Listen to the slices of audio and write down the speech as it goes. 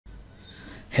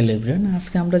Hello everyone,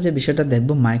 আজকে আমরা যে বিষয়টা দেখব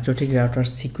মাইক্রোটিক রাউটার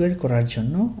সিকিউর করার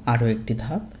জন্য আরও একটি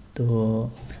ধাপ। তো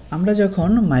আমরা যখন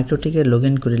মাইক্রোটিকে লগ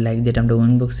ইন করি, লাইক যেটা আমরা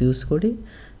উইনবক্স ইউজ করি,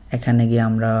 এখানে গিয়ে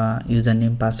আমরা ইউজার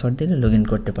নেম পাসওয়ার্ড দিয়ে লগ ইন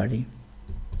করতে পারি।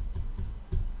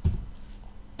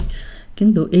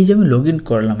 কিন্তু এই যে আমি লগ ইন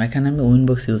করলাম, এখানে আমি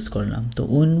উইনবক্স ইউজ করলাম, তো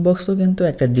উইনবক্সও কিন্তু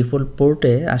একটা ডিফল্ট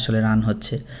পোর্টে আসলে রান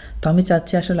হচ্ছে। তো আমি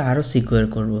চাচ্ছি আসলে আরও সিকিউর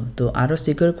করব। তো আরও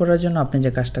সিকিউর করার জন্য আপনি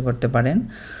যে কাজটা করতে পারেন,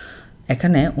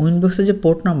 এখানে উইনবক্সের যে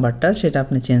পোর্ট নাম্বারটা সেটা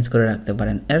আপনি চেঞ্জ করে রাখতে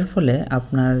পারেন। এর ফলে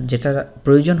আপনার যেটা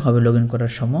প্রয়োজন হবে লগ ইন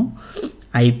করার সময়,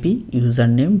 আইপি, ইউজার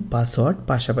নেম, পাসওয়ার্ড,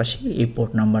 পাশাপাশি এই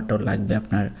পোর্ট নাম্বারটাও লাগবে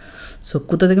আপনার। সো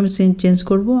কোথা থেকে আমি চেঞ্জ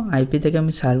করব? আইপি থেকে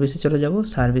আমি সার্ভিসে চলে যাব,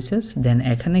 সার্ভিসেস, দেন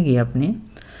এখানে গিয়ে আপনি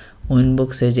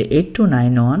উইনবক্সে যে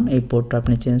 8291 এই পোর্টটা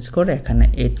আপনি চেঞ্জ করে এখানে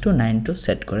 8292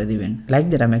 সেট করে দিবেন। লাইক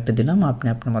দ্যাট আমি একটা দিলাম, আপনি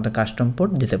আপনার মতো কাস্টম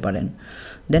পোর্ট দিতে পারেন।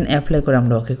 দেন অ্যাপ্লাই করে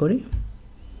আমরা ওকে করি।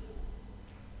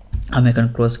 আমি এখন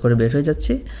ক্লোজ করে বের হয়ে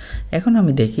যাচ্ছি। এখন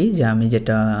আমি দেখি যে আমি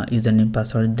যেটা ইউজার নেম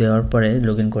পাসওয়ার্ড দেওয়ার পরে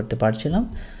লগ ইন করতে পারছিলাম,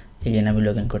 এগেন আমি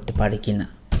লগ ইন করতে পারি কি না।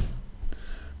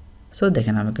 সো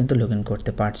দেখেন আমি কিন্তু লগ ইন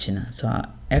করতে পারছি না। সো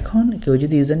এখন কেউ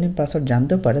যদি ইউজার নেম পাসওয়ার্ড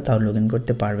জানতেও পারে তাহলে লগ ইন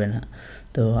করতে পারবে না।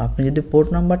 তো আপনি যদি পোর্ট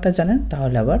নাম্বারটা জানেন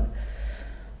তাহলে আবার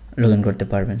লগ ইন করতে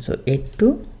পারবেন। সো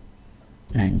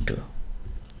 8292।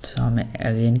 সো আমি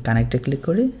অ্যাগেন কানেক্টে ক্লিক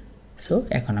করি। সো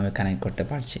এখন আমি কানেক্ট করতে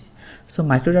পারছি। সো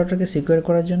মাইক্রো রাউটারকে সিকিউর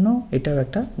করার জন্য এটাও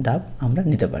একটা ধাপ আমরা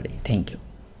নিতে পারি। Thank you.